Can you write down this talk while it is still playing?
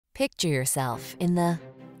Picture yourself in the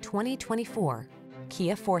 2024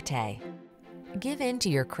 Kia Forte. Give in to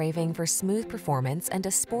your craving for smooth performance and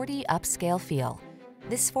a sporty upscale feel.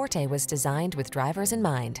 This Forte was designed with drivers in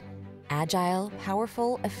mind. Agile,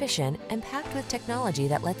 powerful, efficient, and packed with technology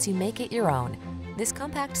that lets you make it your own. This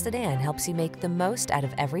compact sedan helps you make the most out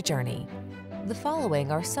of every journey. The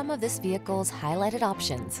following are some of this vehicle's highlighted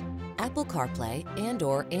options: Apple CarPlay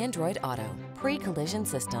and/or Android Auto, pre-collision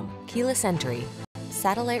system, keyless entry,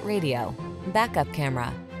 satellite radio, backup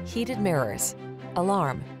camera, heated mirrors,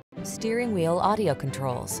 alarm, steering wheel audio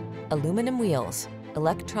controls, aluminum wheels,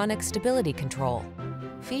 electronic stability control.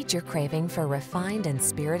 Feed your craving for refined and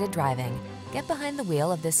spirited driving. Get behind the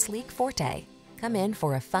wheel of this sleek Forte. Come in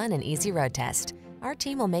for a fun and easy road test. Our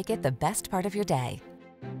team will make it the best part of your day.